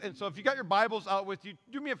And so if you got your Bibles out with you,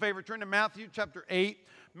 do me a favor, turn to Matthew chapter 8.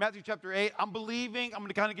 Matthew chapter 8, I'm going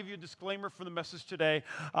to kind of give you a disclaimer for the message today.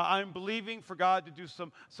 I'm believing for God to do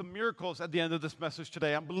some miracles at the end of this message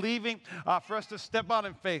today. I'm believing for us to step out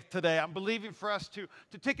in faith today. I'm believing for us to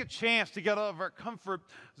take a chance to get out of our comfort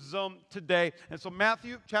zone today. And so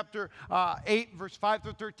Matthew chapter 8, verse 5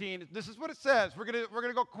 through 13, this is what it says. We're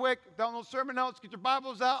gonna go quick, download sermon notes, get your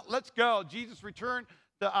Bibles out, let's go. Jesus returned.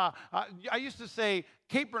 I used to say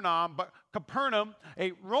Capernaum, but Capernaum,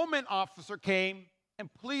 a Roman officer came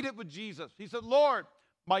and pleaded with Jesus. He said, Lord,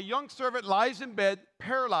 my young servant lies in bed,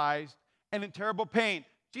 paralyzed and in terrible pain.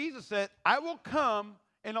 Jesus said, I will come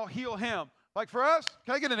and I'll heal him. Like for us,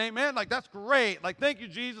 can I get an amen? Like that's great. Like thank you,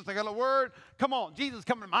 Jesus. I got a word. Come on, Jesus,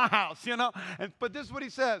 come to my house, you know. But this is what he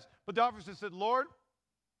says. But the officer said, Lord,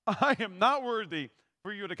 I am not worthy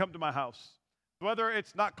for you to come to my house. Whether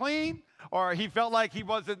it's not clean or he felt like he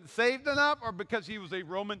wasn't saved enough or because he was a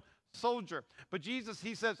Roman soldier. But Jesus,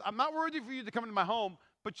 he says, I'm not worthy for you to come into my home,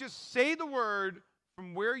 but just say the word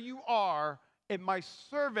from where you are and my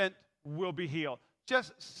servant will be healed.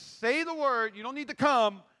 Just say the word. You don't need to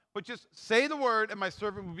come, but just say the word and my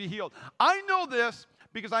servant will be healed. I know this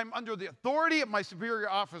because I'm under the authority of my superior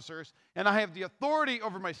officers and I have the authority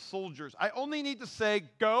over my soldiers. I only need to say,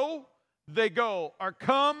 go, they go, or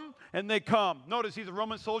come, and they come. Notice he's a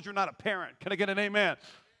Roman soldier, not a parent. Can I get an amen?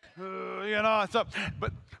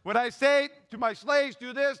 But when I say to my slaves,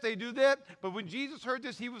 do this, they do that. But when Jesus heard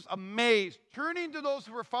this, he was amazed. Turning to those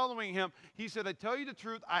who were following him, he said, I tell you the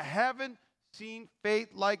truth, I haven't seen faith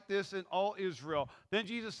like this in all Israel. Then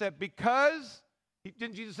Jesus said,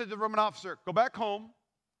 Jesus said to the Roman officer, go back home,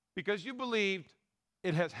 because you believed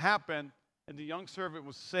it has happened, and the young servant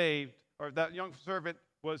was saved, or that young servant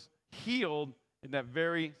was healed in that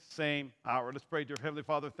very same hour. Let's pray, dear Heavenly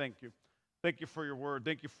Father, thank you. Thank you for your word.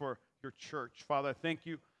 Thank you for your church. Father, I thank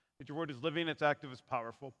you that your word is living, it's active, it's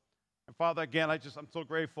powerful. And Father, again, I'm so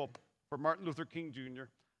grateful for Martin Luther King Jr.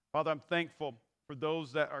 Father, I'm thankful for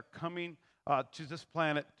those that are coming to this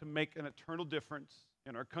planet to make an eternal difference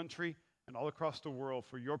in our country and all across the world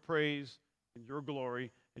for your praise and your glory.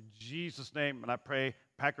 In Jesus' name, and I pray,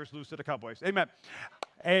 Packers lose to the Cowboys. Amen.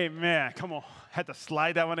 Amen. Come on. Had to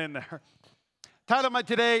slide that one in there. Title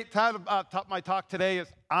of my talk today is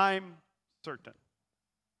I'm Certain.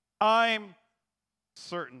 I'm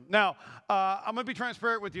certain. Now, I'm going to be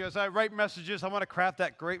transparent with you. As I write messages, I want to craft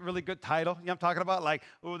that great, really good title. You know what I'm talking about? Like,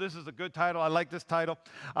 oh, this is a good title. I like this title.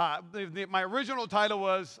 My original title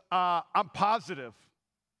was I'm Positive.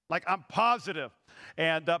 Like, I'm positive.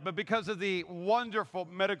 And but because of the wonderful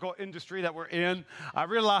medical industry that we're in, I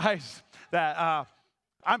realized that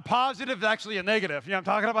I'm positive is actually a negative. You know what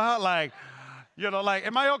I'm talking about? Like,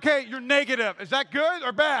 am I okay? You're negative. Is that good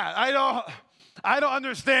or bad? I don't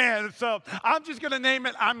understand. So I'm just going to name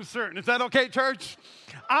it I'm certain. Is that okay, church?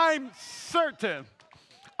 I'm certain.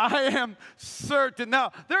 I am certain.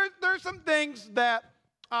 Now, there's some things that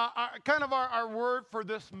are kind of our word for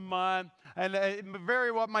this month, and it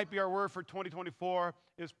very well might be our word for 2024,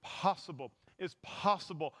 is possible. Is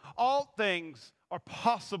possible. All things are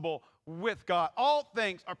possible with God. All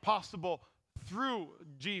things are possible through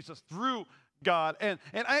Jesus, through God. But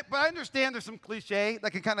I understand there's some cliche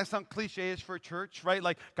that can kind of sound cliche-ish for a church, right?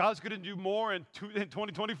 Like God's going to do more in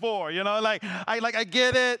 2024, I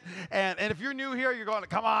get it. And if you're new here, you're going,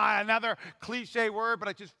 come on, another cliche word, but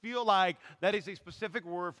I just feel like that is a specific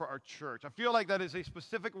word for our church. I feel like that is a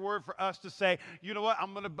specific word for us to say, you know what,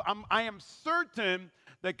 I am certain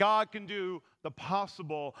that God can do the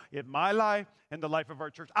possible in my life and the life of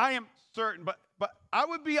our church. I am certain, but I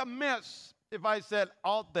would be amiss if I said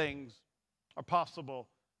all things are possible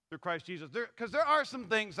through Christ Jesus. Because there are some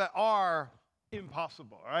things that are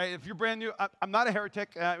impossible. All right, if you're brand new, I'm not a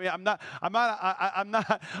heretic. I'm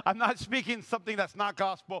not speaking something that's not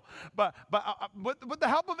gospel. But with the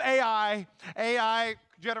help of AI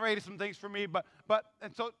generated some things for me.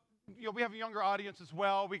 And so we have a younger audience as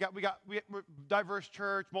well. We're diverse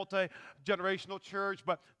church, multi-generational church.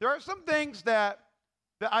 But there are some things that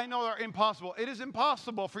I know are impossible. It is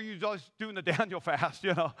impossible for you just doing the Daniel fast,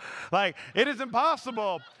 Like, it is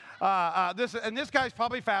impossible. This guy's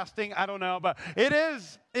probably fasting, I don't know. But it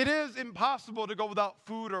is impossible to go without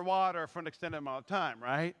food or water for an extended amount of time,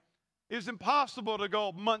 right? It is impossible to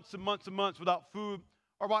go months and months and months without food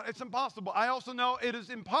or water. It's impossible. I also know it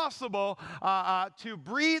is impossible to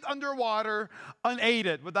breathe underwater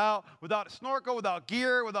unaided, without a snorkel, without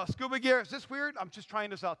gear, without scuba gear. Is this weird? I'm just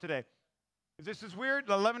trying this out today. If this is weird,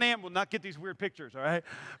 11 a.m. will not get these weird pictures, all right?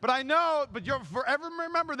 But you'll forever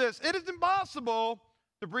remember this. It is impossible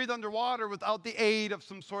to breathe underwater without the aid of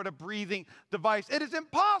some sort of breathing device. It is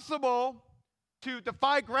impossible to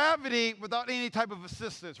defy gravity without any type of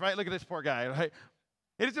assistance, right? Look at this poor guy, right?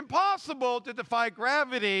 It is impossible to defy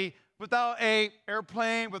gravity without an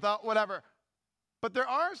airplane, without whatever. But there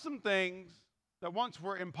are some things that once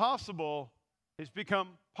were impossible has become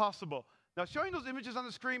possible. Now, showing those images on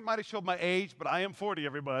the screen might have showed my age, but I am 40,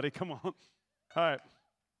 everybody. Come on. All right.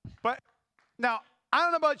 But now, I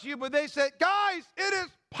don't know about you, but they said, guys, it is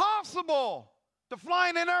possible to fly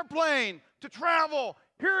in an airplane, to travel.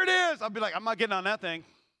 Here it is. I'll be like, I'm not getting on that thing.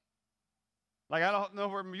 Like, I don't know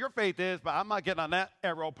where your faith is, but I'm not getting on that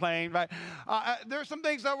aeroplane, right? There are some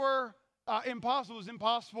things that were impossible. It was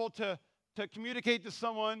impossible to communicate to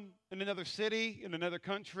someone in another city, in another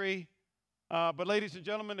country. But ladies and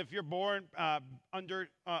gentlemen, if you're born under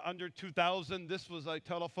 2000, this was a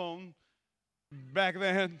telephone back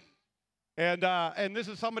then. And this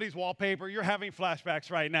is somebody's wallpaper. You're having flashbacks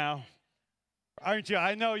right now. Aren't you?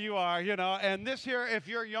 I know you are, you know. And this here, if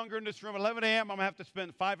you're younger in this room, 11 a.m., I'm going to have to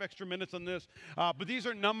spend 5 extra minutes on this. But these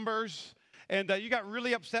are numbers. And you got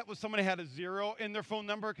really upset when somebody had a 0 in their phone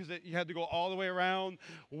number because you had to go all the way around,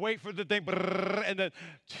 wait for the thing, and then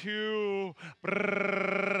 2,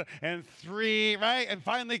 and 3, right? And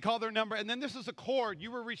finally call their number. And then this is a cord. You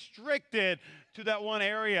were restricted to that one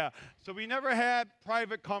area. So we never had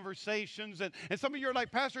private conversations. And some of you are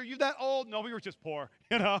like, Pastor, are you that old? No, we were just poor,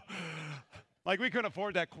 you know. Like we couldn't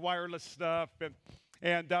afford that wireless stuff. But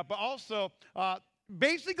also,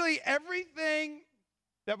 basically everything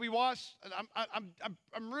that we watch, I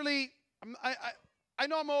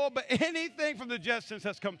know I'm old, but anything from the Jetsons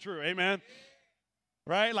has come true, amen?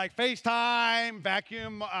 Right? Like FaceTime,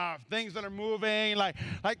 vacuum, things that are moving, like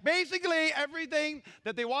basically everything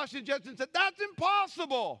that they watched in Jetsons said, that's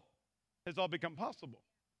impossible, has all become possible.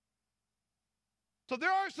 So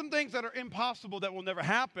there are some things that are impossible that will never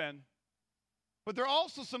happen, but there are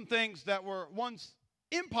also some things that were once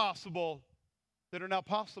impossible that are now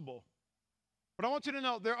possible. But I want you to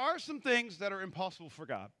know there are some things that are impossible for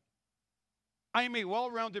God. I am a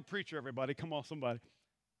well-rounded preacher, everybody. Come on, somebody.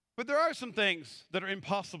 But there are some things that are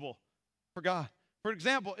impossible for God. For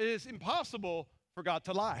example, it is impossible for God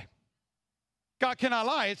to lie. God cannot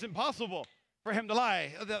lie. It's impossible for him to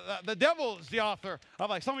lie. The devil is the author of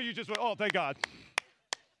like, some of you just went, oh, thank God.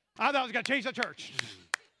 I thought I was going to change the church.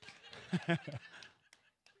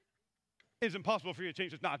 It's impossible for you to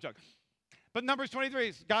change this. Not a joke. But Numbers 23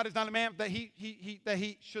 is God is not a man that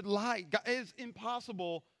he should lie. It is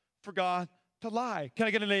impossible for God to lie. Can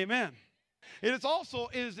I get an amen? It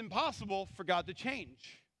is impossible for God to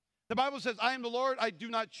change. The Bible says, I am the Lord, I do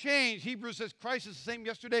not change. Hebrews says Christ is the same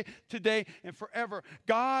yesterday, today, and forever.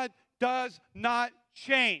 God does not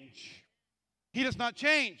change. He does not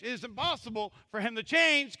change. It is impossible for him to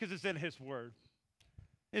change because it's in his word.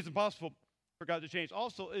 It's impossible for God to change.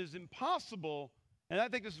 Also, it is impossible, and I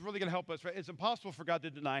think this is really going to help us, right? It's impossible for God to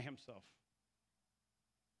deny himself.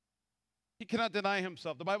 He cannot deny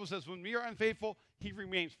himself. The Bible says when we are unfaithful, he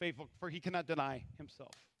remains faithful, for he cannot deny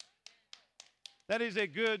himself. That is a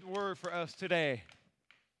good word for us today.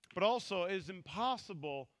 But also, it is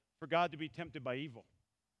impossible for God to be tempted by evil.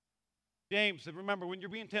 James said, remember, when you're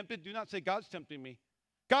being tempted, do not say, God's tempting me.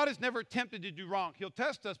 God is never tempted to do wrong. He'll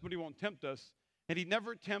test us, but he won't tempt us. And he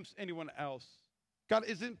never tempts anyone else. God,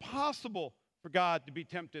 it's impossible for God to be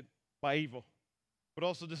tempted by evil. But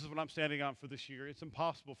also, this is what I'm standing on for this year. It's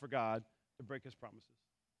impossible for God to break his promises.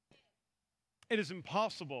 It is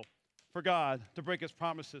impossible for God to break his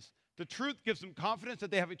promises. The truth gives them confidence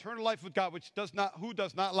that they have eternal life with God, who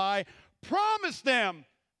does not lie, promised them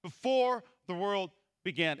before the world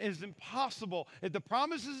began. It is impossible. If the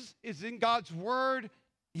promises is in God's word,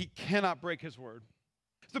 he cannot break his word.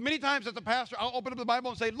 So many times as a pastor, I'll open up the Bible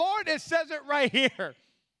and say, Lord, it says it right here.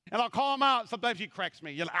 And I'll call him out. Sometimes he corrects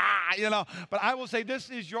me. But I will say, this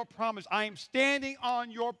is your promise. I am standing on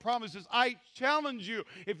your promises. I challenge you.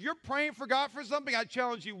 If you're praying for God for something, I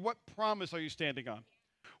challenge you, what promise are you standing on?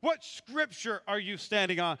 What scripture are you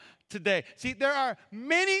standing on today? See, there are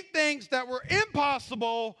many things that were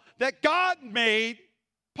impossible that God made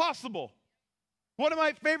possible. One of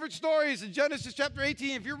my favorite stories in Genesis chapter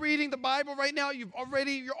 18, if you're reading the Bible right now,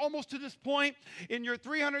 you're almost to this point in your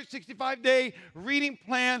 365-day reading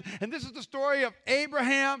plan. And this is the story of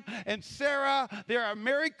Abraham and Sarah. They're a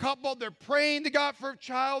married couple. They're praying to God for a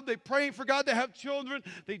child. They're praying for God to have children.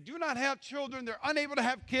 They do not have children. They're unable to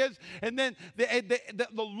have kids. And then the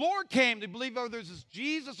Lord came. They believe whether this is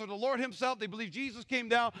Jesus or the Lord himself. They believe Jesus came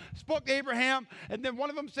down, spoke to Abraham. And then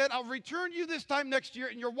one of them said, I'll return you this time next year,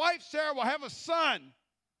 and your wife Sarah will have a son.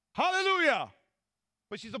 Hallelujah.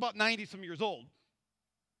 But she's about 90-some years old.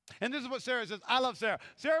 And this is what Sarah says. I love Sarah.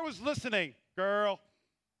 Sarah was listening. Girl.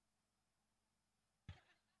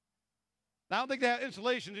 I don't think they had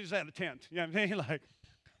insulation. They just had a tent. You know what I mean? Like,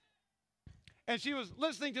 and she was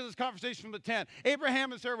listening to this conversation from the tent.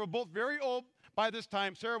 Abraham and Sarah were both very old by this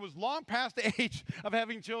time. Sarah was long past the age of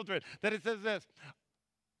having children. That it says this.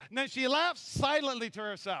 And then she laughed silently to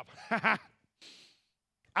herself.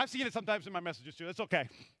 I've seen it sometimes in my messages too. It's okay.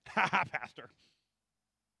 Pastor.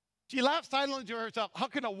 She laughed silently to herself. How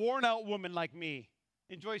can a worn out woman like me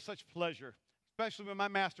enjoy such pleasure? Especially when my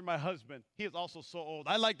master, my husband, he is also so old.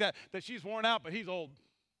 I like that she's worn out, but he's old.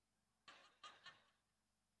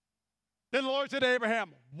 Then the Lord said to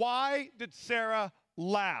Abraham, why did Sarah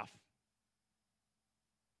laugh?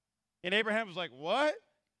 And Abraham was like, what?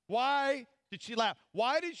 Why did she laugh?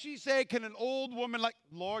 Why did she say, can an old woman like,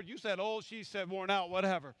 Lord, you said old, she said worn out,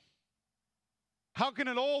 whatever. How can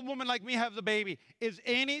an old woman like me have the baby? Is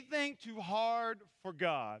anything too hard for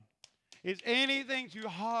God? Is anything too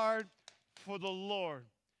hard for the Lord?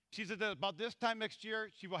 She said that about this time next year,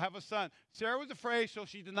 she will have a son. Sarah was afraid, so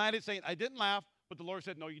she denied it, saying, I didn't laugh, but the Lord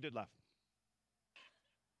said, no, you did laugh.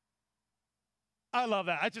 I love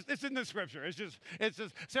that. It's in the scripture. It's just,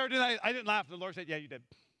 Sarah denied, I didn't laugh, and the Lord said, yeah, you did.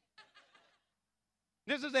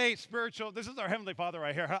 This is our Heavenly Father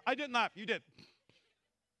right here. I didn't laugh, you did.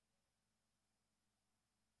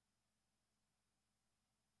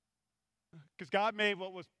 Because God made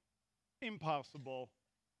what was impossible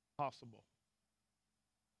possible.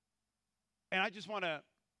 And I just want to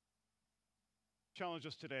challenge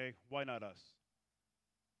us today, why not us?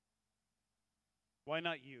 Why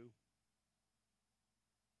not you?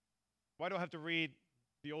 Why do I have to read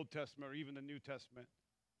the Old Testament or even the New Testament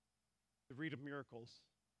to read of miracles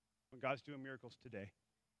when God's doing miracles today?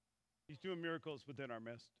 He's doing miracles within our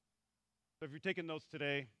midst. So if you're taking notes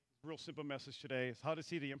today, a real simple message today is how to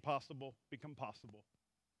see the impossible become possible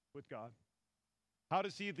with God. How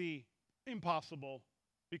to see the impossible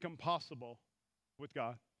become possible with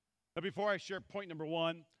God. Now, before I share point number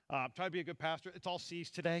one, try to be a good pastor. It's all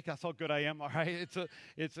C's today. That's how good I am, all right?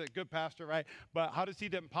 It's a good pastor, right? But how to see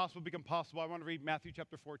the impossible become possible, I want to read Matthew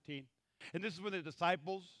chapter 14. And this is when the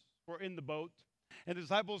disciples were in the boat. And the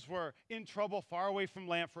disciples were in trouble far away from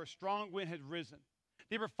land, for a strong wind had risen.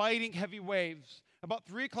 They were fighting heavy waves. About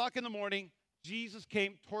 3 o'clock in the morning, Jesus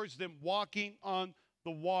came towards them walking on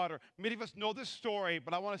the water. Many of us know this story,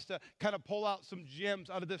 but I want us to kind of pull out some gems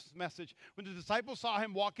out of this message. When the disciples saw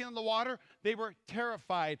him walking on the water, they were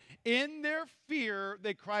terrified. In their fear,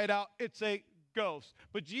 they cried out, it's a ghost.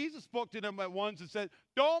 But Jesus spoke to them at once and said,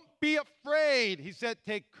 don't be afraid. He said,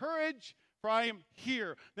 take courage, for I am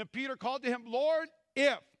here. Then Peter called to him, Lord,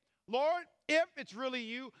 if it's really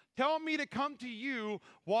you, tell me to come to you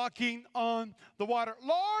walking on the water.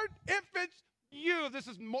 Lord, if it's you, this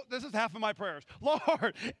is half of my prayers.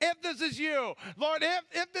 Lord, if this is you, Lord,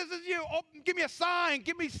 if this is you, give me a sign,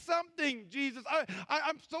 give me something, Jesus.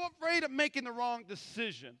 I'm so afraid of making the wrong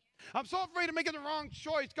decision. I'm so afraid of making the wrong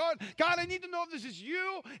choice. God, I need to know if this is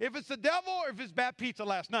you, if it's the devil, or if it's bad pizza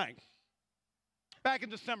last night. Back in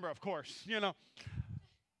December, of course, you know.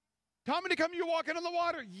 Tell me to come, you walking on the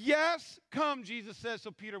water. Yes, come, Jesus says. So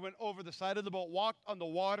Peter went over the side of the boat, walked on the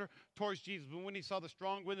water towards Jesus. But when he saw the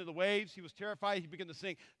strong wind of the waves, he was terrified. He began to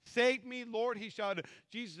sing, save me, Lord, he shouted.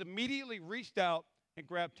 Jesus immediately reached out and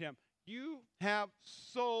grabbed him. You have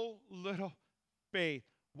so little faith.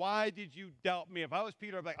 Why did you doubt me? If I was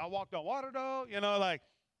Peter, I'd be like, I walked on water, though. You know, like,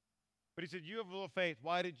 but he said, you have little faith.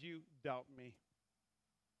 Why did you doubt me?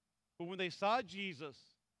 But when they saw Jesus,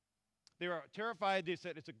 they were terrified. They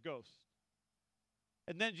said, it's a ghost.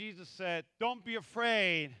 And then Jesus said, don't be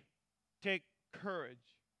afraid. Take courage.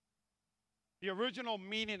 The original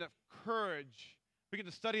meaning of courage, we get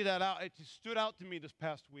to study that out. It just stood out to me this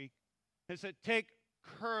past week. It said, take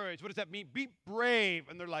courage. What does that mean? Be brave.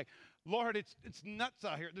 And they're like, Lord, it's nuts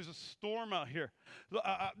out here. There's a storm out here.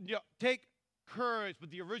 Take courage. But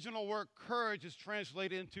the original word courage is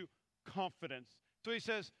translated into confidence. So he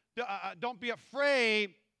says, don't be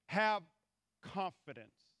afraid. Have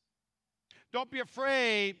confidence. Don't be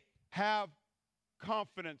afraid. Have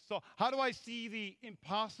confidence. So how do I see the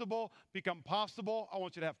impossible become possible? I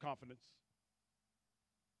want you to have confidence.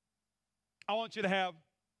 I want you to have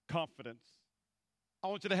confidence. I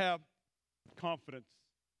want you to have confidence.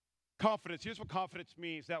 Confidence. Here's what confidence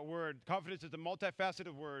means, that word. Confidence is a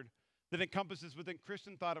multifaceted word that encompasses within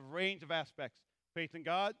Christian thought a range of aspects. Faith in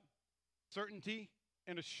God, certainty,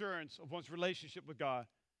 and assurance of one's relationship with God.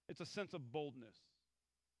 It's a sense of boldness.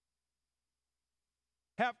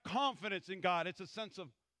 Have confidence in God. It's a sense of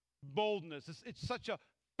boldness. It's such a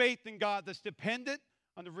faith in God that's dependent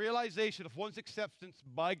on the realization of one's acceptance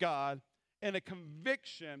by God and a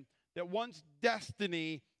conviction that one's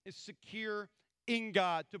destiny is secure in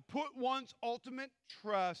God. To put one's ultimate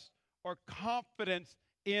trust or confidence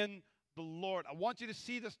in the Lord. I want you to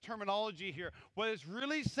see this terminology here. What it's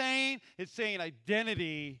really saying, it's saying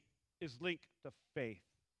identity is linked to faith.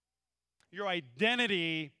 Your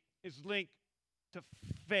identity is linked to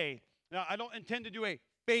faith. Now, I don't intend to do a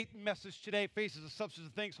faith message today. Faith is the substance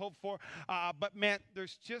of things hoped for. But man,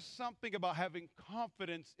 there's just something about having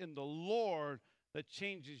confidence in the Lord that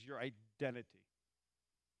changes your identity.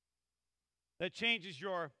 That changes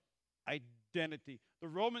your identity. The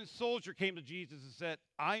Roman soldier came to Jesus and said,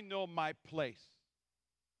 I know my place.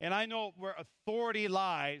 And I know where authority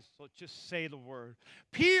lies, so just say the word.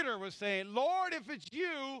 Peter was saying, Lord, if it's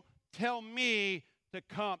you, tell me to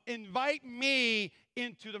come. Invite me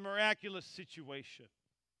into the miraculous situation.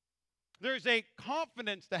 There's a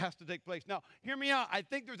confidence that has to take place. Now, hear me out. I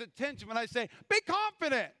think there's a tension when I say, be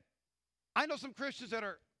confident. I know some Christians that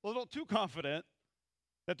are a little too confident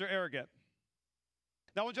that they're arrogant.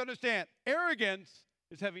 Now, I want you to understand, arrogance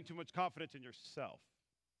is having too much confidence in yourself.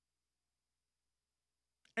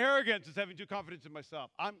 Arrogance is having too confidence in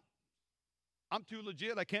myself. I'm too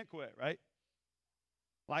legit. I can't quit, right?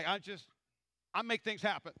 Like, I make things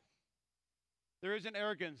happen. There is an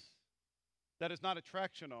arrogance that is not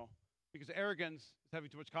attractional because arrogance is having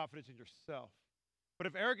too much confidence in yourself. But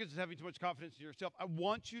if arrogance is having too much confidence in yourself, I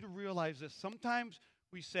want you to realize this. Sometimes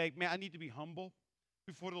we say, man, I need to be humble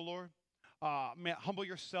before the Lord. Man, humble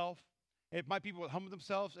yourself. If my people would humble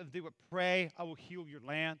themselves, if they would pray, I will heal your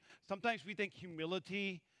land. Sometimes we think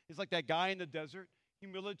humility is like that guy in the desert.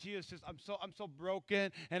 Humility is just, I'm so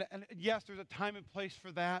broken. And yes, there's a time and place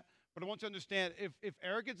for that. But I want you to understand, if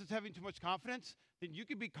arrogance is having too much confidence, then you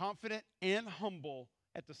can be confident and humble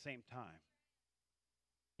at the same time.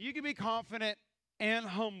 You can be confident and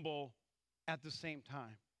humble at the same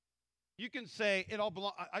time. You can say, it all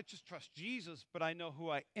belongs, I just trust Jesus, but I know who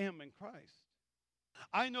I am in Christ.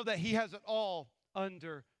 I know that he has it all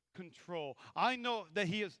under control. I know that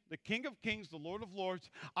he is the King of Kings, the Lord of Lords.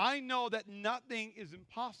 I know that nothing is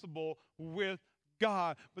impossible with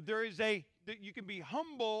God. But you can be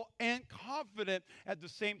humble and confident at the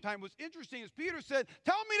same time. What's interesting is Peter said,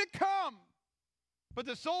 tell me to come. But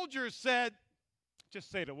the soldiers said,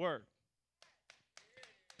 just say the word.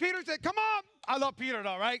 Peter said, come on. I love Peter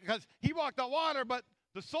though, right? Because he walked on water, but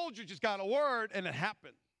the soldier just got a word and it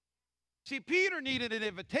happened. See, Peter needed an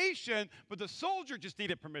invitation, but the soldier just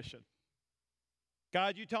needed permission.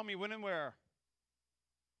 God, you tell me when and where.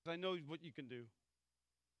 Because I know what you can do.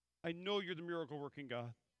 I know you're the miracle working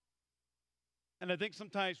God. And I think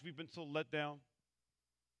sometimes we've been so let down.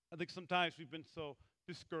 I think sometimes we've been so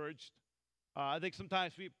discouraged. I think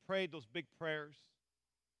sometimes we've prayed those big prayers.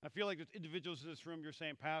 I feel like there's individuals in this room, you're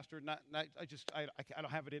saying, Pastor, I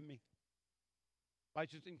don't have it in me. I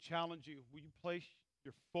just challenge you. Will you place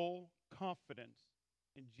your full confidence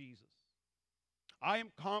in Jesus? I am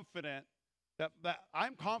confident that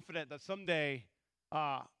someday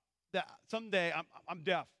I'm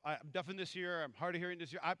deaf. I'm deaf in this year. I'm hard of hearing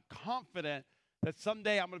this year. I'm confident that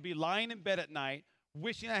someday I'm going to be lying in bed at night,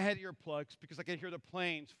 wishing I had earplugs because I can hear the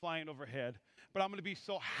planes flying overhead. But I'm going to be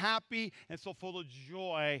so happy and so full of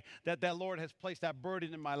joy that Lord has placed that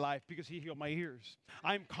burden in my life because he healed my ears.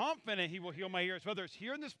 I'm confident he will heal my ears, whether it's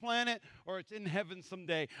here on this planet or it's in heaven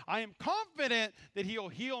someday. I am confident that he'll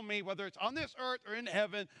heal me, whether it's on this earth or in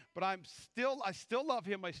heaven, but I still love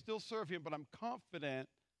him. I still serve him, but I'm confident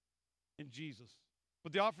in Jesus.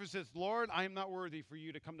 But the officer says, Lord, I am not worthy for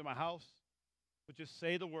you to come to my house, but just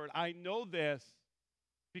say the word. I know this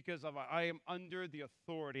because I am under the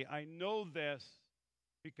authority. I know this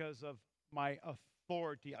because of my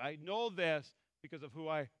authority. I know this because of who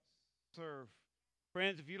I serve.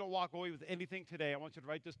 Friends, if you don't walk away with anything today, I want you to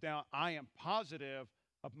write this down. I am positive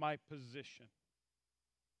of my position.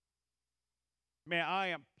 Man, I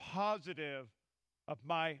am positive of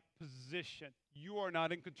my position. You are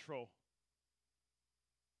not in control.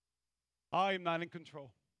 I am not in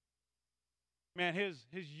control. Man, his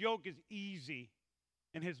yoke is easy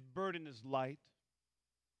and his burden is light.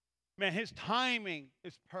 Man, his timing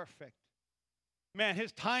is perfect. Man,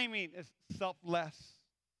 his timing is selfless.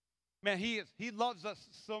 Man, he loves us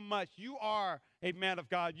so much. You are a man of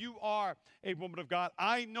God. You are a woman of God.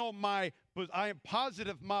 I am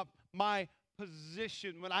positive my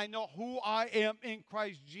position. When I know who I am in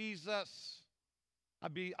Christ Jesus, I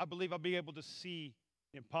believe I'll be able to see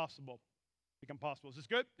the impossible become possible. Is this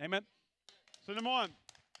good? Amen? So number one,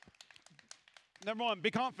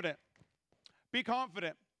 be confident. Be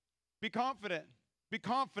confident. Be confident. Be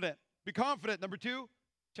confident. Be confident. Number two,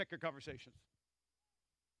 check your conversations.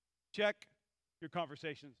 Check your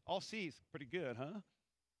conversations. All C's, pretty good, huh?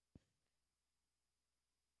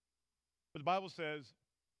 But the Bible says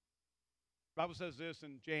The Bible says this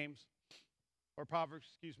in James, or Proverbs,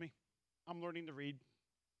 excuse me. I'm learning to read.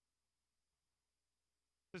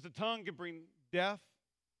 It says the tongue can bring death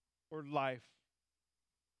or life.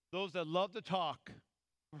 Those that love to talk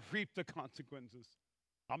reap the consequences.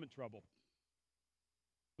 I'm in trouble.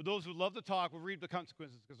 But those who love to talk will reap the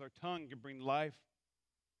consequences because our tongue can bring life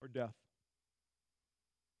or death.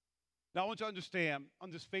 Now, I want you to understand,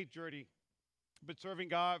 on this faith journey, I've been serving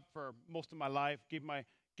God for most of my life, gave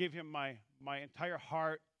him my entire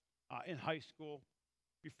heart in high school.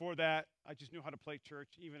 Before that, I just knew how to play church,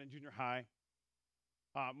 even in junior high.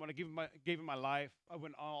 When I gave him my life, I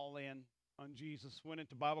went all in on Jesus, went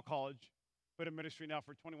into Bible college, been in ministry now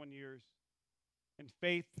for 21 years. And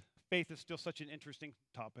faith is still such an interesting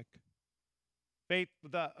topic. Faith,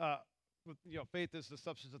 faith is the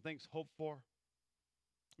substance of things hoped for.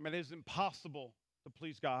 I mean, it is impossible to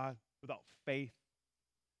please God without faith.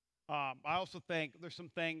 I also think there's some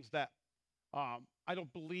things that I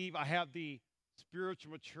don't believe I have the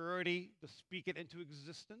spiritual maturity to speak it into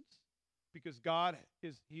existence because God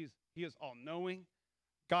He is all-knowing.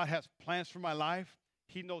 God has plans for my life.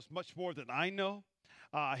 He knows much more than I know.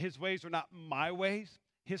 His ways are not my ways.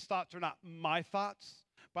 His thoughts are not my thoughts.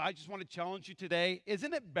 But I just want to challenge you today.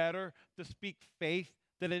 Isn't it better to speak faith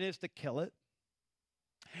than it is to kill it?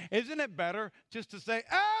 Isn't it better just to say,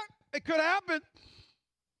 it could happen.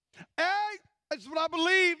 That's what I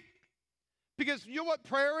believe. Because you know what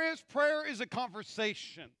prayer is? Prayer is a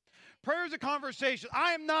conversation. Prayer is a conversation.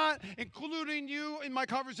 I am not including you in my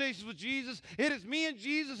conversations with Jesus. It is me and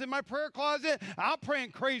Jesus in my prayer closet. I'm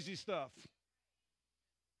praying crazy stuff.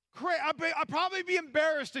 I'd probably be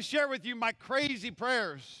embarrassed to share with you my crazy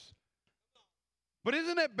prayers. But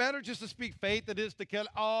isn't it better just to speak faith than it is to kill?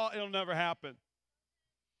 Oh, it'll never happen.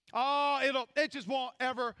 Oh, it just won't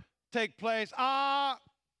ever take place.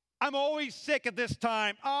 I'm always sick at this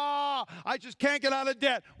time. I just can't get out of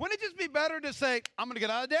debt. Wouldn't it just be better to say, I'm going to get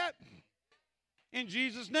out of debt? In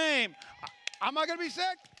Jesus' name. I'm not going to be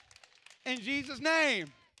sick? In Jesus' name.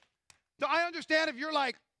 So I understand if you're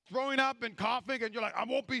like throwing up and coughing and you're like, I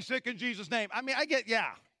won't be sick in Jesus' name. I mean, yeah.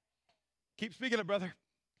 Keep speaking it, brother.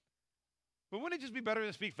 But wouldn't it just be better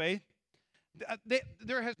to speak faith?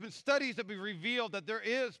 There has been studies that have revealed that there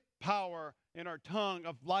is power in our tongue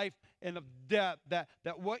of life and of death, that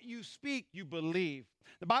what you speak, you believe.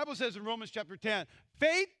 The Bible says in Romans chapter 10,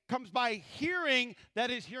 faith comes by hearing,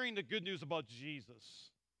 that is hearing the good news about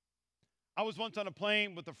Jesus. I was once on a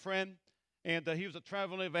plane with a friend, and he was a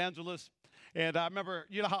traveling evangelist. And I remember,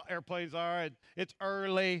 you know how airplanes are, and it's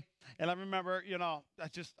early. And I remember, I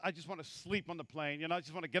just want to sleep on the plane. I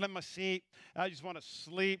just want to get in my seat. I just want to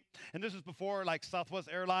sleep. And this is before, like, Southwest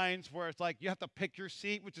Airlines, where it's like you have to pick your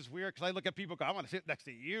seat, which is weird because I look at people and go, I want to sit next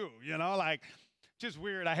to you, like, just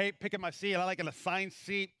weird. I hate picking my seat. I like an assigned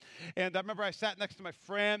seat. And I remember I sat next to my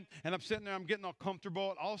friend, and I'm sitting there, I'm getting all comfortable,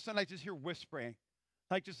 and all of a sudden I just hear whispering.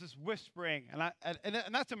 Like just this whispering, and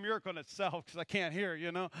that's a miracle in itself because I can't hear,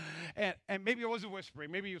 And maybe it wasn't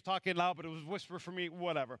whispering. Maybe he was talking loud, but it was whisper for me,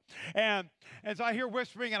 whatever. And so I hear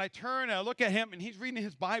whispering, and I turn and I look at him, and he's reading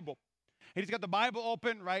his Bible. And he's got the Bible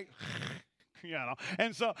open, right?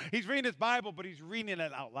 And so he's reading his Bible, but he's reading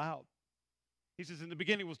it out loud. He says, in the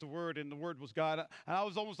beginning was the Word, and the Word was God. And I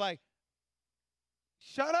was almost like,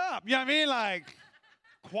 shut up. You know what I mean? Like,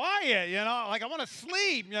 quiet, like I want to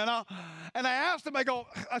sleep, And I asked him, I go,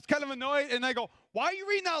 I was kind of annoyed, and I go, why are you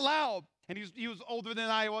reading out loud? And he was older than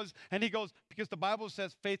I was, and he goes, because the Bible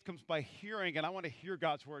says faith comes by hearing, and I want to hear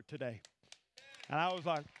God's word today. And I was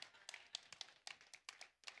like,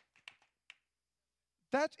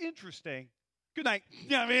 that's interesting. Good night. You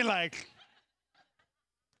know what I mean? Like,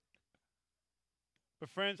 but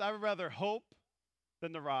friends, I would rather hope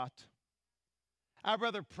than to rot. I'd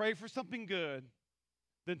rather pray for something good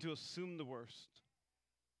than to assume the worst.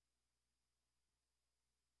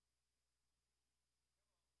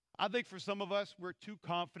 I think for some of us, we're too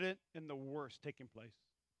confident in the worst taking place.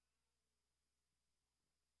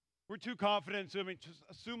 We're too confident in just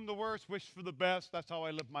assume the worst, wish for the best. That's how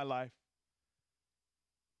I live my life.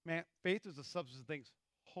 Man, faith is the substance of things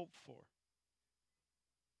hoped for.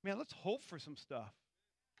 Man, let's hope for some stuff.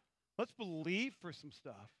 Let's believe for some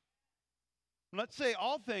stuff. Let's say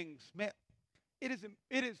all things, man, it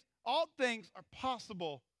is all things are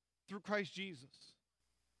possible through Christ Jesus.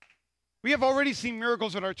 We have already seen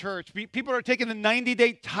miracles in our church. People are taking the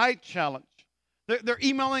 90-day tithe challenge. They're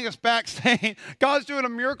emailing us back saying, God's doing a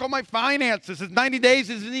miracle in my finances. His 90 days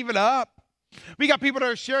isn't even up. We got people that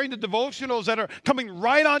are sharing the devotionals that are coming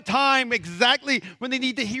right on time, exactly when they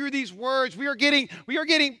need to hear these words. We are getting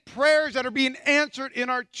prayers that are being answered in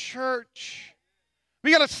our church.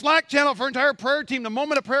 We got a Slack channel for our entire prayer team. The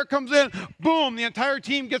moment a prayer comes in, boom, the entire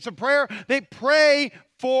team gets a prayer. They pray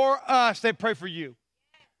for us. They pray for you.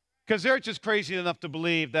 Because they're just crazy enough to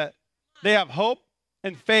believe that they have hope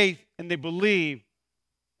and faith, and they believe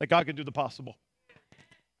that God can do the possible.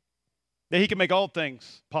 That he can make all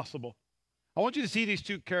things possible. I want you to see these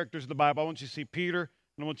two characters in the Bible. I want you to see Peter,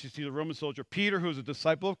 and I want you to see the Roman soldier. Peter, who is a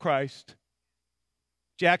disciple of Christ,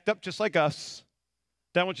 jacked up just like us.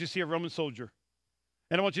 Then I want you to see a Roman soldier.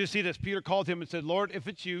 And I want you to see this. Peter called him and said, Lord, if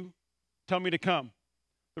it's you, tell me to come.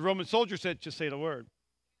 The Roman soldier said, just say the word.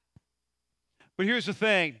 But here's the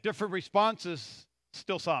thing. Different responses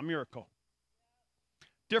still saw a miracle.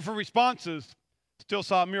 Different responses still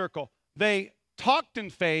saw a miracle. They talked in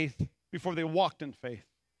faith before they walked in faith.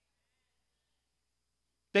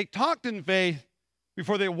 They talked in faith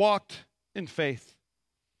before they walked in faith.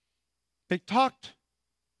 They talked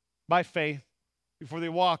by faith before they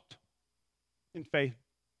walked in faith.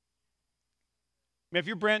 If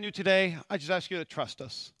you're brand new today, I just ask you to trust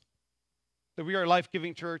us. That we are a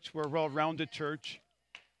life-giving church. We're a well-rounded church.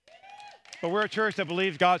 But we're a church that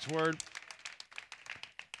believes God's word.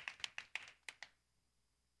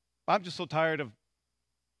 I'm just so tired of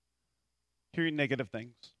hearing negative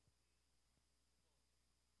things.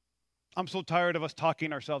 I'm so tired of us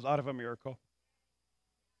talking ourselves out of a miracle.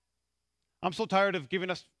 I'm so tired of giving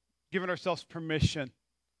ourselves permission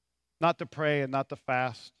not to pray and not to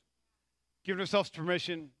fast. Giving ourselves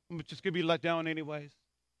permission, we're just going to be let down anyways.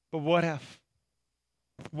 But what if?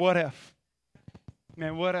 What if?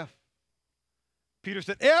 Man, what if? Peter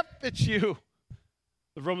said, if it's you.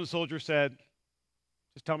 The Roman soldier said,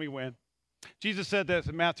 just tell me when. Jesus said this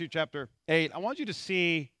in Matthew chapter 8. I want you to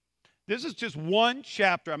see, this is just one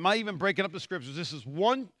chapter. I'm not even breaking up the scriptures. This is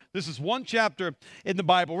one chapter in the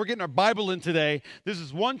Bible. We're getting our Bible in today. This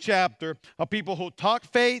is one chapter of people who talked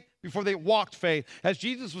faith before they walked faith. As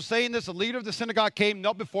Jesus was saying this, a leader of the synagogue came,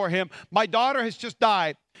 knelt before him. My daughter has just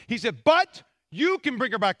died. He said, but you can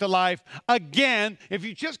bring her back to life again if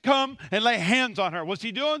you just come and lay hands on her. What's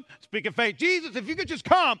he doing? Speaking faith. Jesus, if you could just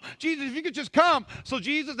come. Jesus, if you could just come. So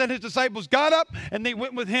Jesus and his disciples got up and they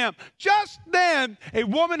went with him. Just then, a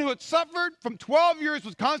woman who had suffered from 12 years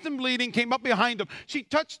with constant bleeding came up behind him. She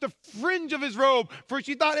touched the fringe of his robe, for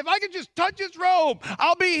she thought, if I could just touch his robe,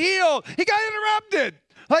 I'll be healed. He got interrupted.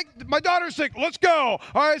 Like, my daughter's sick. Let's go.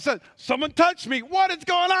 All right, said, someone touched me. What is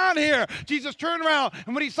going on here? Jesus turned around,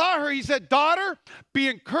 and when he saw her, he said, daughter, be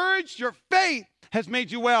encouraged. Your faith has made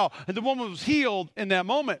you well. And the woman was healed in that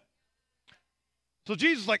moment. So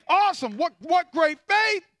Jesus is like, awesome. What great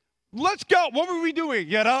faith. Let's go. What were we doing?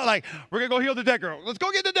 You know, like, we're going to go heal the dead girl. Let's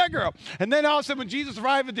go get the dead girl. And then all of a sudden, when Jesus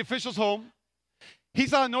arrived at the official's home, he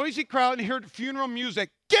saw a noisy crowd and he heard funeral music.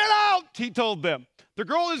 Get out, he told them. The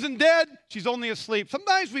girl isn't dead. She's only asleep.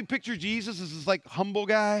 Sometimes we picture Jesus as this like humble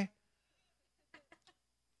guy.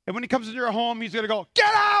 And when he comes into your home, he's going to go, get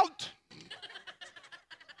out.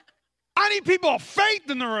 I need people of faith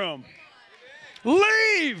in the room.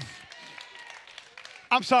 Leave.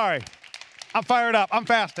 I'm sorry. I'm fired up. I'm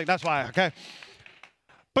fasting. That's why, okay?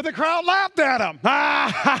 But the crowd laughed at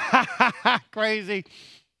him. Crazy.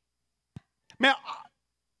 Man,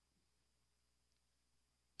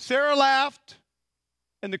 Sarah laughed.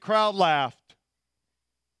 And the crowd laughed.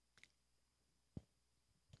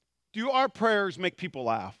 Do our prayers make people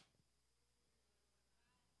laugh?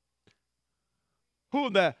 Who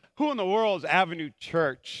in the world is Avenue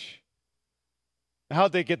Church?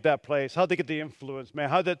 How'd they get that place? How'd they get the influence, man?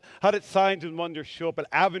 How did signs and wonders show up at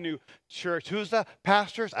Avenue Church? Who's the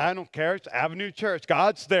pastors? I don't care. It's Avenue Church.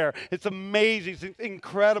 God's there. It's amazing. It's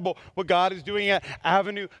incredible what God is doing at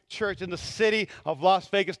Avenue Church in the city of Las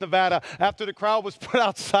Vegas, Nevada. After the crowd was put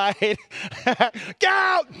outside, get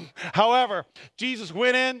out! However, Jesus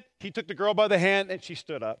went in. He took the girl by the hand, and she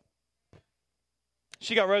stood up.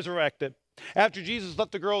 She got resurrected. After Jesus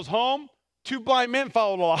left the girl's home, 2 blind men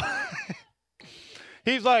followed along.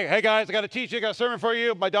 He's like, hey, guys, I got to teach you. I got a sermon for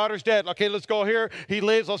you. My daughter's dead. Okay, let's go here. He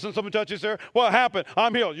lives. All of a sudden, someone touches her. What happened?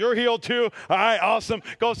 I'm healed. You're healed, too. All right, awesome.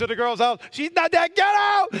 Goes to the girl's house. She's not dead. Get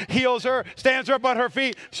out. Heals her. Stands her up on her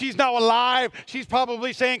feet. She's now alive. She's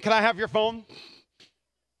probably saying, can I have your phone?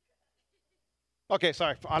 Okay,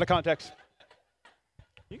 sorry. Out of context.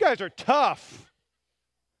 You guys are tough.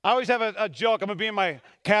 I always have a joke. I'm going to be in my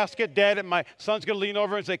casket dead, and my son's going to lean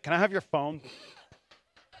over and say, can I have your phone?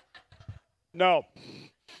 No.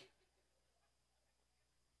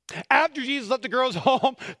 After Jesus left the girl's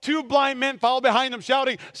home, 2 blind men followed behind him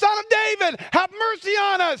shouting, Son of David, have mercy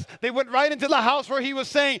on us. They went right into the house where he was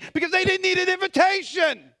saying, because they didn't need an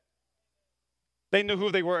invitation. They knew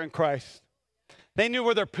who they were in Christ. They knew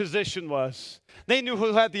where their position was. They knew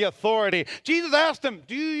who had the authority. Jesus asked them,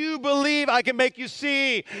 do you believe I can make you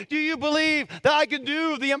see? Do you believe that I can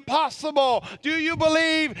do the impossible? Do you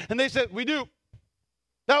believe? And they said, we do.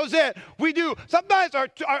 That was it. We do. Sometimes our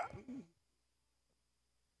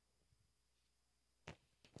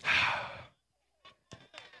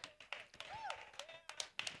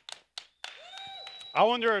I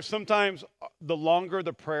wonder if sometimes the longer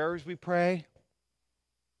the prayers we pray,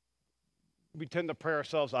 we tend to pray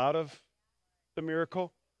ourselves out of the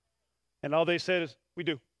miracle. And all they said is, we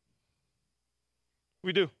do.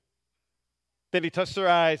 We do. Then he touched their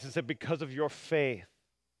eyes and said, because of your faith,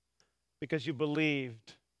 because you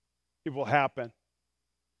believed, it will happen.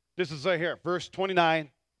 This is right here, verse 29,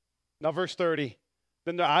 now verse 30.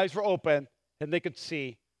 Then their eyes were open and they could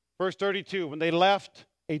see. Verse 32, when they left,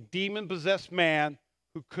 a demon-possessed man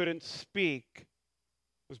who couldn't speak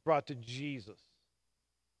was brought to Jesus.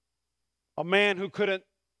 A man who couldn't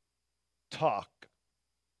talk.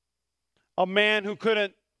 A man who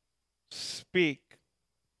couldn't speak.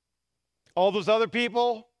 All those other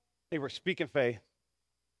people, they were speaking faith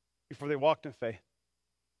before they walked in faith.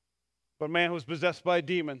 But a man who was possessed by a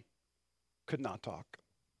demon could not talk.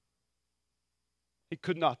 He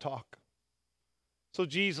could not talk. So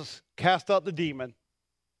Jesus cast out the demon.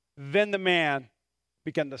 Then the man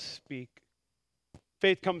began to speak.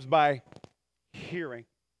 Faith comes by hearing.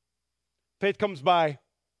 Faith comes by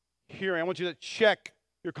hearing. I want you to check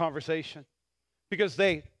your conversation because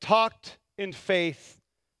they talked in faith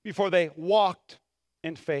before they walked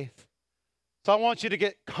in faith. So I want you to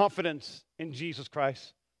get confidence in Jesus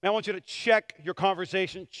Christ. And I want you to check your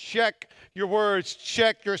conversation, check your words,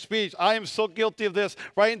 check your speech. I am so guilty of this,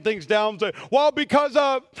 writing things down, saying, well, because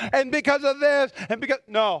of, and because of this, and because,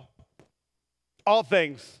 no. All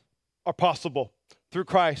things are possible through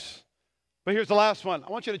Christ. But here's the last one. I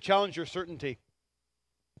want you to challenge your certainty.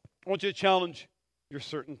 I want you to challenge your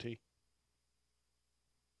certainty.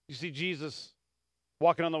 You see Jesus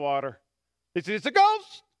walking on the water. They said, it's a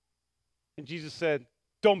ghost. And Jesus said,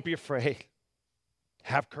 don't be afraid.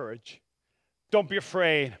 Have courage. Don't be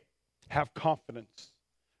afraid. Have confidence.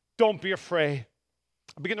 Don't be afraid.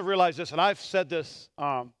 I begin to realize this, and I've said this,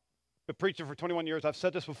 been preaching for 21 years. I've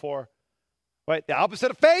said this before. Right? The opposite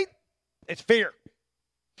of faith is fear.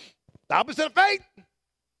 The opposite of faith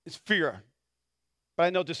is fear. But I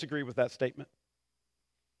don't disagree with that statement.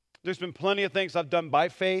 There's been plenty of things I've done by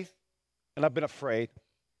faith, and I've been afraid.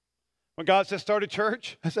 When God said start a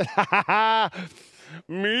church, I said, ha ha ha,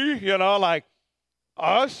 me, like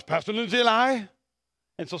us, Pastor Lindsay and I.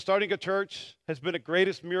 And so starting a church has been the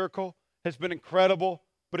greatest miracle, has been incredible,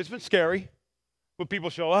 but it's been scary. Will people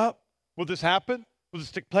show up? Will this happen? Will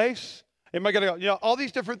this take place? Am I going to go? All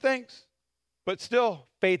these different things. But still,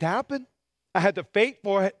 faith happened. I had the faith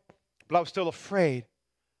for it, but I was still afraid.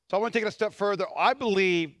 So I want to take it a step further. I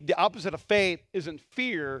believe the opposite of faith isn't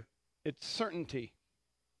fear, it's certainty.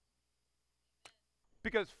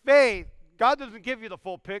 Because faith, God doesn't give you the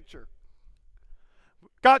full picture.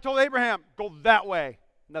 God told Abraham, go that way.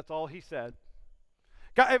 And that's all he said.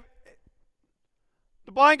 God,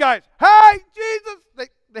 the blind guys, hey, Jesus!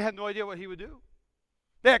 They had no idea what he would do.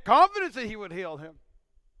 They had confidence that he would heal him.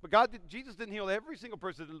 But Jesus didn't heal every single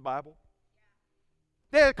person in the Bible.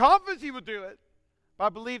 They had confidence he would do it. But I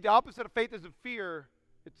believe the opposite of faith isn't fear,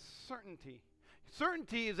 it's certainty.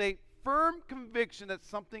 Certainty is a firm conviction that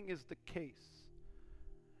something is the case.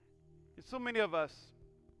 And so many of us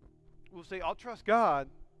will say, I'll trust God,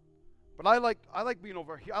 but I like being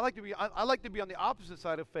over here. I like to be on the opposite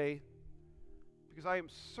side of faith because I am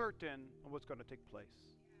certain of what's going to take place.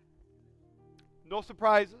 No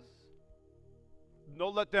surprises,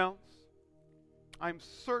 no letdowns. I'm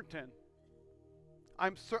certain.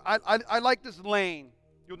 I like this lane.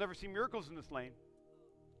 You'll never see miracles in this lane.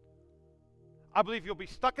 I believe you'll be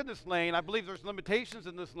stuck in this lane. I believe there's limitations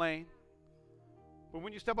in this lane. But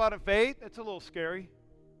when you step out in faith, it's a little scary.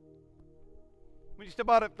 When you step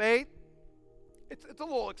out in faith, it's a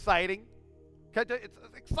little exciting. It's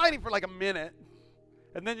exciting for like a minute.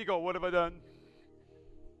 And then you go, what have I done?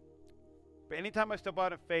 But anytime I step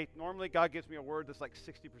out in faith, normally God gives me a word that's like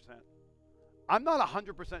 60%. I'm not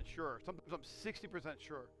 100% sure. Sometimes I'm 60%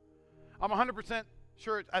 sure. I'm 100%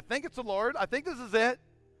 sure. I think it's the Lord. I think this is it.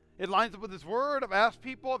 It lines up with His word. I've asked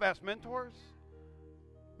people. I've asked mentors.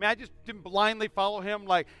 Man, I just didn't blindly follow Him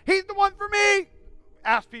like, He's the one for me.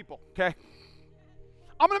 Ask people, okay?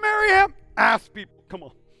 I'm going to marry him. Ask people. Come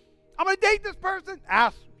on. I'm going to date this person.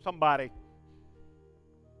 Ask somebody.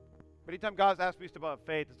 But anytime God's asked me about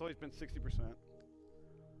faith, it's always been 60%.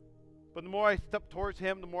 But the more I step towards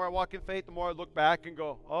Him, the more I walk in faith, the more I look back and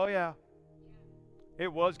go, oh yeah,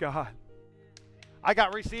 it was God. I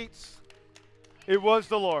got receipts. It was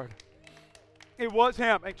the Lord. It was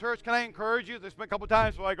him. And church, can I encourage you? There's been a couple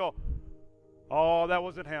times where I go, oh, that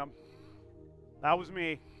wasn't him. That was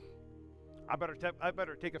me. I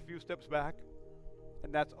better take a few steps back.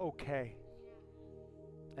 And that's okay.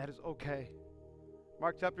 That is okay.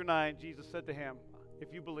 Mark chapter 9, Jesus said to him,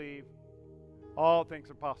 if you believe, all things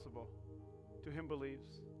are possible. To him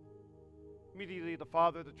believes. Immediately the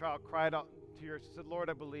father of the child cried out in tears and said, Lord,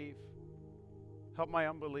 I believe. Help my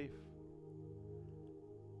unbelief.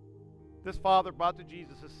 This father brought to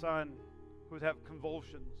Jesus his son who would have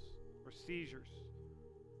convulsions or seizures.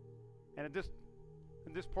 And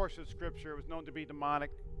in this portion of Scripture, it was known to be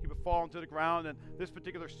demonic. He would fall into the ground, and this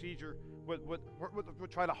particular seizure would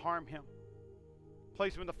try to harm him.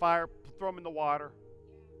 Place him in the fire, throw him in the water,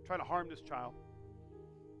 try to harm this child.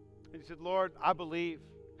 And he said, Lord, I believe.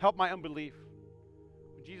 Help my unbelief.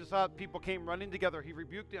 When Jesus saw people came running together, he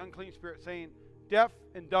rebuked the unclean spirit, saying, deaf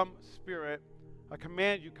and dumb spirit, I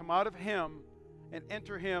command you, come out of him and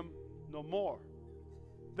enter him no more.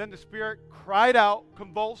 Then the spirit cried out,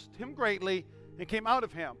 convulsed him greatly, and came out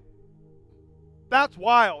of him. That's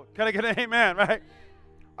wild. Can I get an amen, right?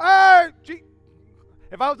 Hey,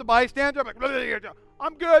 if I was a bystander, I'm like,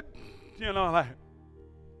 I'm good. You know, like,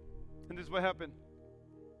 and this is what happened.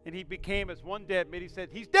 And he became as one dead. He said,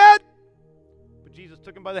 he's dead. But Jesus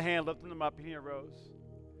took him by the hand, lifted him up, and he arose.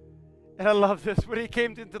 And I love this. When he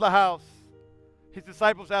came into the house, his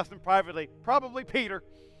disciples asked him privately, probably Peter.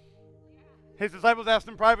 His disciples asked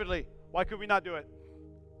him privately, why could we not do it?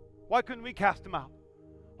 Why couldn't we cast him out?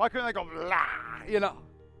 Why couldn't I go, blah, you know?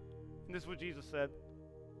 And this is what Jesus said.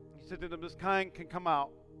 He said to them, this kind can come out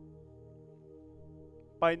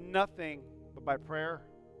by nothing but by prayer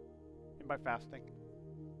and by fasting.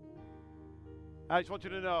 I just want you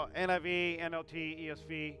to know, NIV, NLT,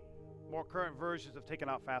 ESV, more current versions have taken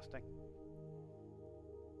out fasting.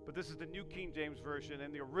 But this is the New King James Version.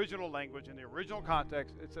 In the original language, in the original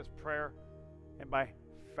context, it says prayer and by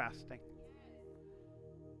fasting.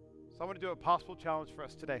 So I want to do a possible challenge for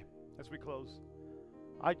us today as we close.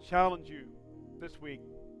 I challenge you this week,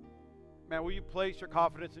 man, will you place your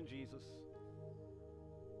confidence in Jesus?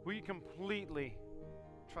 Will you completely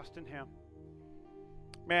trust in him?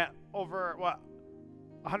 Man, over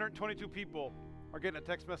 122 people are getting a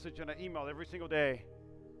text message and an email every single day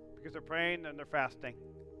because they're praying and they're fasting.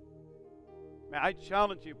 Man, I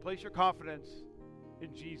challenge you, place your confidence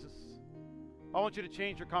in Jesus. I want you to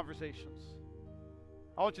change your conversations.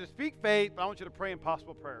 I want you to speak faith, but I want you to pray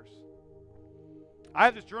impossible prayers. I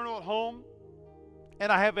have this journal at home, and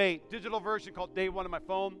I have a digital version called Day One on my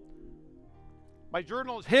phone. My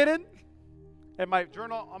journal is hidden, and my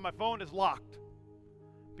journal on my phone is locked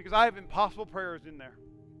because I have impossible prayers in there.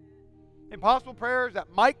 Impossible prayers that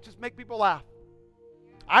might just make people laugh.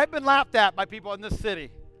 I've been laughed at by people in this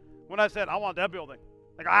city when I said, I want that building.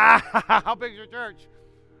 Like, how big is your church?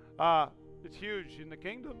 It's huge in the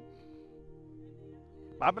kingdom.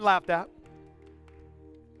 I've been laughed at.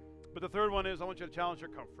 But the third one is I want you to challenge your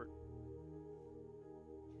comfort.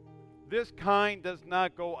 This kind does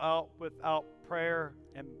not go out without prayer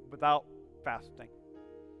and without fasting.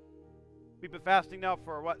 We've been fasting now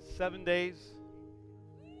for 7 days?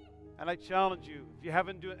 And I challenge you,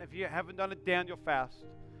 if you haven't done a Daniel fast,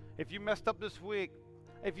 if you messed up this week,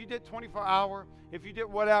 if you did 24-hour, if you did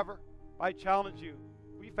whatever, I challenge you.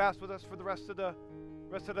 Will you fast with us for the rest of the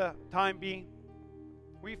time being?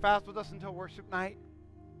 Will you fast with us until worship night?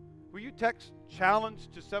 Will you text challenge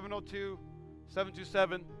to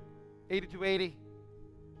 702-727-8280?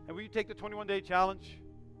 And will you take the 21-day challenge?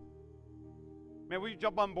 Man, will you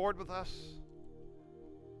jump on board with us?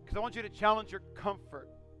 Because I want you to challenge your comfort.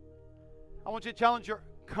 I want you to challenge your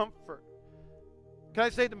comfort. Can I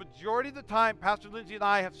say the majority of the time Pastor Lindsay and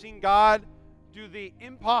I have seen God do the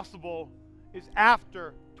impossible is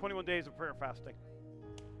after 21 days of prayer and fasting.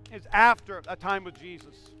 It's after a time with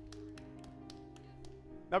Jesus.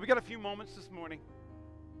 Now we got a few moments this morning.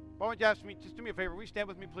 Why don't you ask me, just do me a favor, will you stand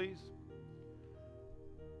with me please?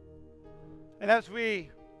 And as we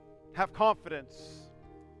have confidence,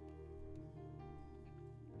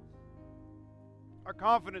 our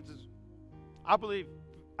confidence is, I believe,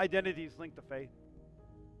 identity is linked to faith.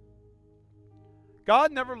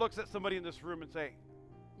 God never looks at somebody in this room and say,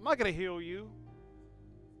 I'm not going to heal you.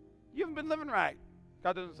 You haven't been living right.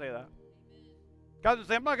 God doesn't say that. God doesn't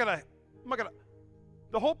say, I'm not going to.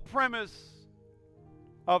 The whole premise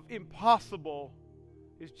of impossible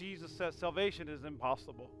is Jesus says salvation is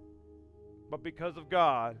impossible. But because of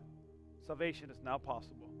God, salvation is now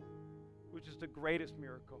possible, which is the greatest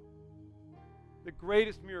miracle. The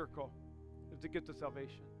greatest miracle is the gift of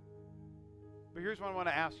salvation. But here's what I want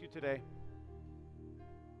to ask you today.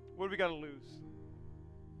 What do we got to lose?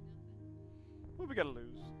 What do we got to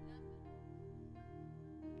lose?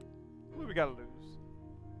 What do we got to lose?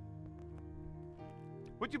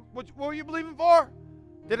 What were you believing for?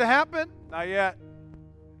 Did it happen? Not yet.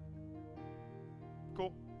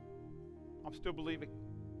 Cool. I'm still believing.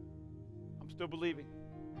 I'm still believing.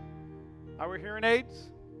 I wear hearing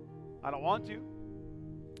aids. I don't want to.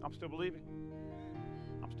 I'm still believing.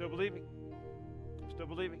 I'm still believing. I'm still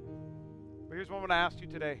believing. But here's what I'm going to ask you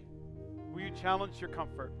today. Will you challenge your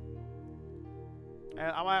comfort? And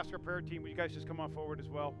I'm going to ask our prayer team, will you guys just come on forward as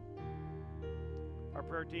well? Our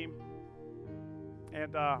prayer team.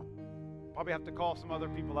 And probably have to call some other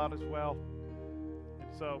people out as well. And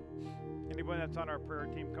so, anyone that's on our prayer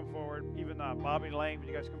team, come forward. Even Bobby Lane, would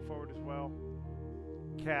you guys come forward as well?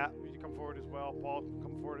 Kat, would you come forward as well? Paul,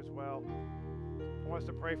 come forward as well. I want us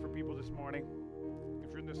to pray for people this morning, if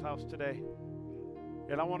you're in this house today.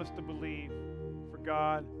 And I want us to believe for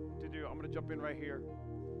God to do. I'm going to jump in right here.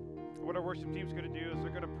 What our worship team's going to do is they're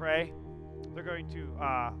going to pray. They're going to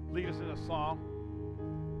lead us in a song.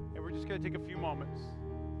 And we're just going to take a few moments.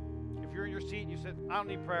 If you're in your seat and you said, I don't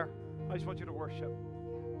need prayer, I just want you to worship.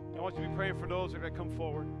 I want you to be praying for those that are going to come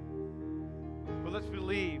forward. But let's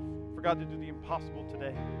believe for God to do the impossible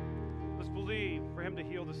today. Let's believe for Him to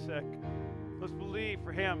heal the sick. Let's believe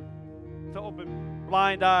for Him to open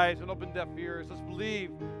blind eyes and open deaf ears. Let's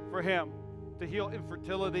believe for Him to heal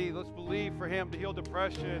infertility. Let's believe for Him to heal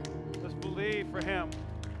depression. Let's believe for Him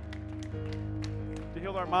to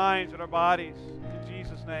heal our minds and our bodies in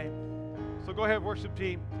Jesus' name. So go ahead, worship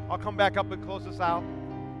team. I'll come back up and close this out.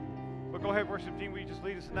 But go ahead, worship team. Will you just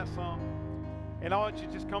lead us in that song? And I want you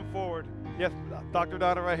to just come forward. Yes, Dr.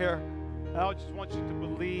 Donna right here. And I just want you to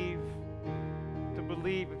believe. To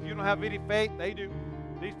believe. If you don't have any faith, they do.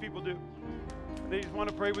 These people do. They just want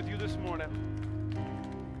to pray with you this morning.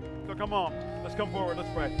 So come on. Let's come forward. Let's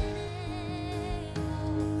pray.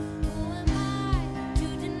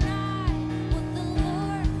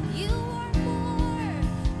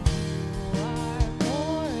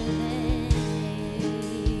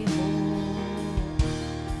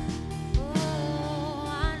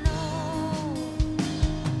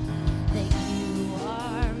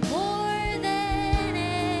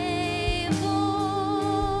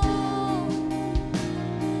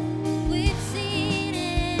 We've seen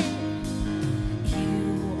it.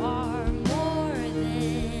 You are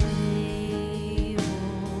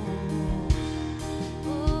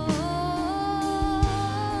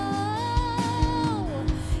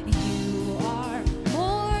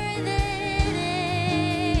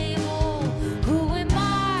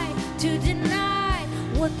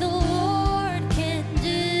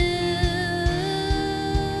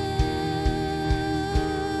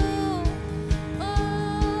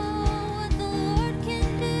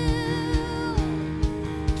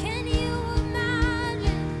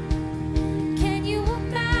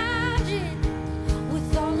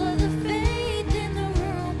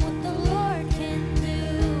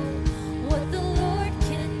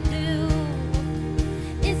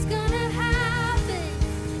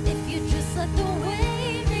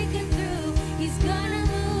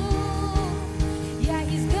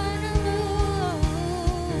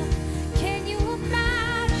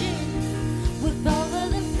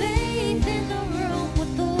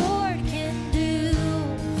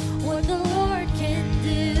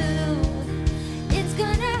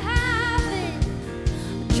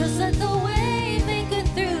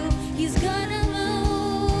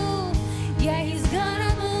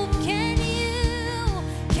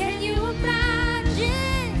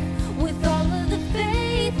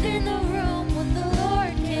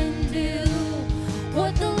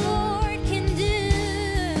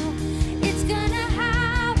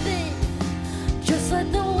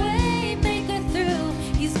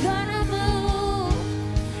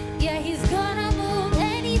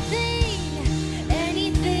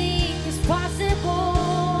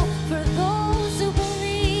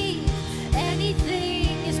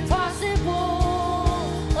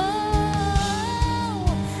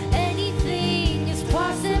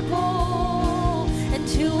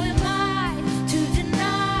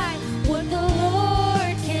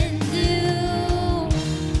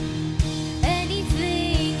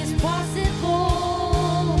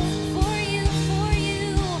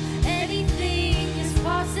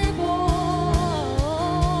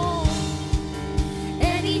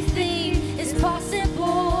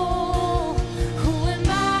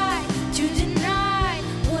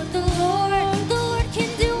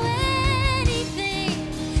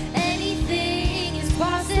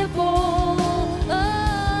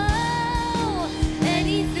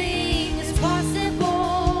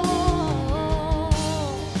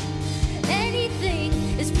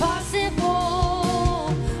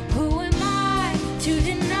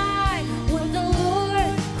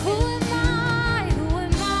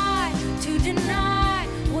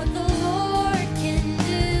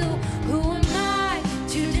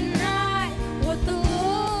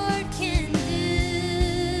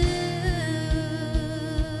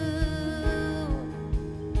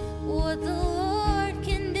what the Lord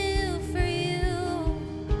can do for you.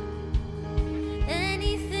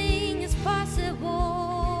 Anything is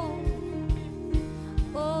possible.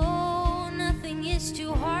 Oh, nothing is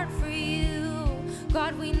too hard for you.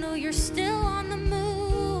 God, we know you're still on the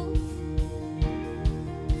move.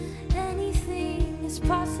 Anything is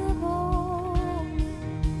possible.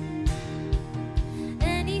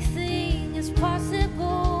 Anything is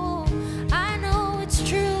possible. I know it's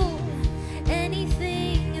true.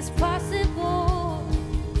 Anything is possible.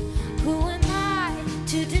 Who am I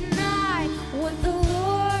to deny what the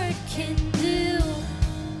Lord can do?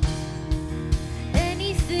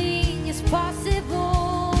 Anything is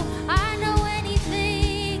possible. I know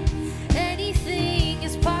anything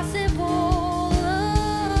is possible.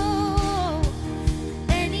 Oh,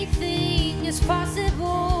 anything is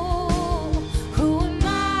possible. Who am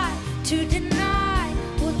I to deny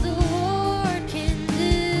what the Lord can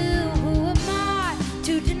do? Who am I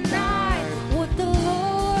to deny what the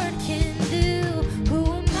Lord can do? Who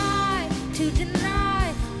am I to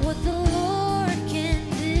deny what the Lord can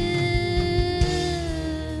do?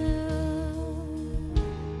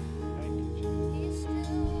 Thank you, Jesus. He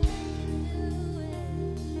still can do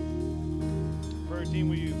it. Prayer team,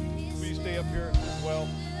 will you stay up here as well?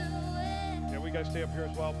 Yeah, we got to stay up here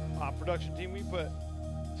as well. Production team, we put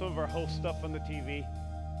some of our host stuff on the TV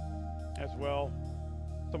as well.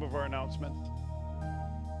 Some of our announcements.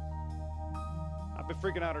 I've been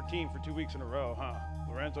freaking out our team for 2 weeks in a row, huh?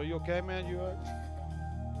 Lorenzo, you okay, man? You all right?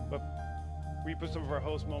 But we put some of our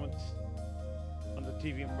host moments on the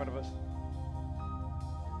TV in front of us.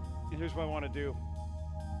 And here's what I want to do.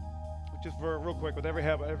 Just for real quick, with every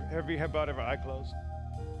head bowed, every eye closed.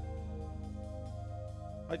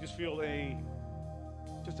 I just feel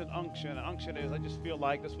just an unction. An unction is, I just feel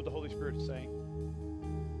like that's what the Holy Spirit is saying.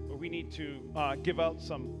 But we need to give out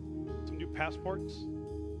some new passports.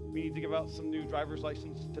 We need to give out some new driver's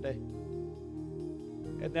license today.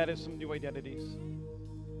 And that is some new identities.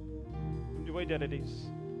 Some new identities.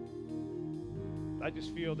 I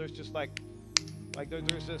just feel there's just like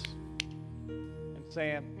there's this, and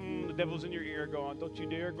saying, the devil's in your ear going, don't you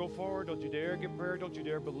dare go forward, don't you dare get prayer, don't you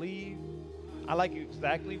dare believe. I like you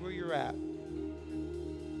exactly where you're at.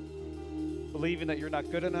 Believing that you're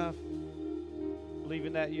not good enough.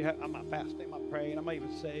 Believing that I'm not fasting, I'm not praying, I'm not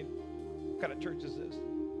even saved. What kind of church is this?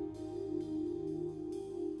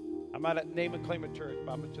 I'm not at name and claim a church,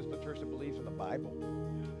 but I'm just a church that believes in the Bible.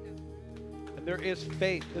 And there is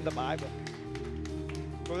faith in the Bible.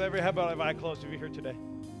 So with every head bowed, every eye closed, if you're here today,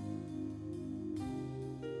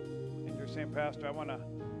 and you're saying, Pastor, I want to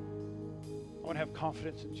have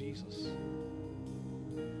confidence in Jesus.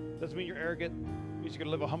 Doesn't mean you're arrogant. It means you're going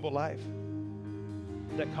to live a humble life.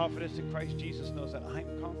 That confidence in Christ Jesus knows that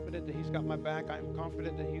I'm confident that He's got my back. I'm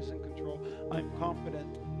confident that He's in control. I'm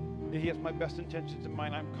confident that He has my best intentions in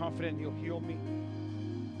mind. I'm confident He'll heal me.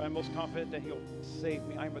 But I'm most confident that He'll save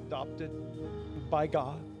me. I'm adopted by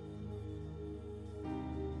God.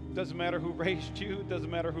 It doesn't matter who raised you. It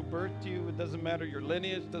doesn't matter who birthed you. It doesn't matter your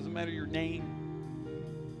lineage. It doesn't matter your name.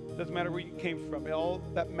 It doesn't matter where you came from. All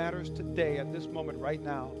that matters today, at this moment, right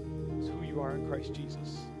now, is who you are in Christ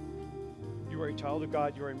Jesus. You are a child of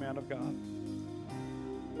God. You are a man of God.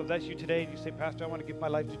 So if that's you today and you say, Pastor, I want to give my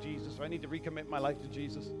life to Jesus, or I need to recommit my life to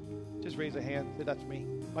Jesus, just raise a hand. Say, that's me.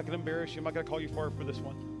 I'm not going to embarrass you. I'm not going to call you forward for this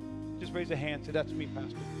one. Just raise a hand. Say, that's me,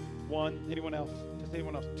 Pastor. One. Anyone else? Just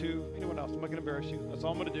anyone else. Two. Anyone else? I'm not going to embarrass you. That's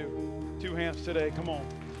all I'm going to do. 2 hands today. Come on.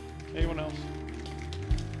 Anyone else?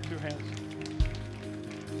 2 hands.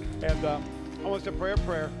 And I want us to pray a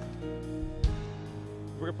prayer.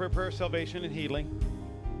 We're going to pray a prayer of salvation and healing.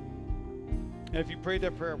 And if you prayed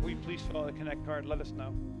that prayer, will you please fill out a Connect card? Let us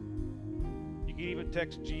know. You can even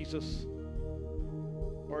text Jesus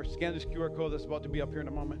or scan this QR code that's about to be up here in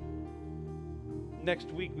a moment. Next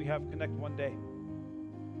week, we have Connect One Day.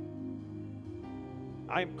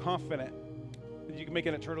 I am confident that you can make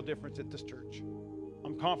an eternal difference at this church.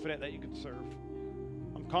 I'm confident that you can serve.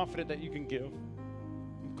 I'm confident that you can give.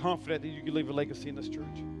 I'm confident that you can leave a legacy in this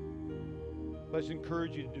church. Let's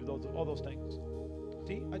encourage you to do all those things.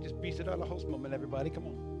 See, I just beat it out of host moment, everybody. Come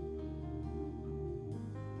on.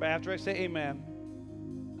 But after I say amen,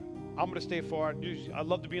 I'm going to stay forward. I'd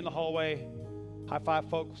love to be in the hallway. High five,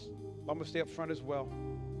 folks. But I'm going to stay up front as well.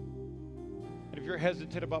 And if you're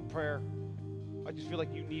hesitant about prayer, I just feel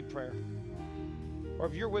like you need prayer. Or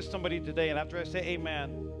if you're with somebody today and after I say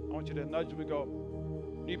amen, I want you to nudge them and go,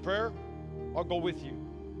 need prayer? I'll go with you.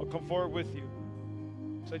 I'll come forward with you.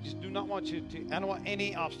 So I just do not want you to, I don't want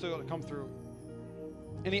any obstacle to come through.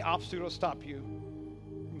 Any obstacle to stop you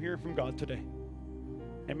from hearing from God today.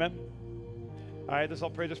 Amen? All right, let's all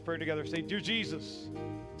pray this prayer together. Say, dear Jesus,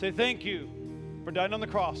 say thank you for dying on the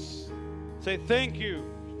cross. Say thank you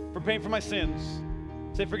for paying for my sins.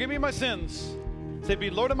 Say forgive me my sins. Say be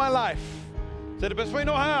Lord of my life. Say the best way I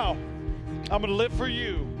know how, I'm going to live for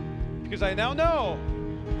you because I now know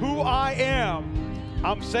who I am.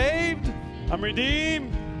 I'm saved. I'm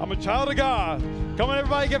redeemed. I'm a child of God. Come on,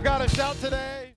 everybody, give God a shout today.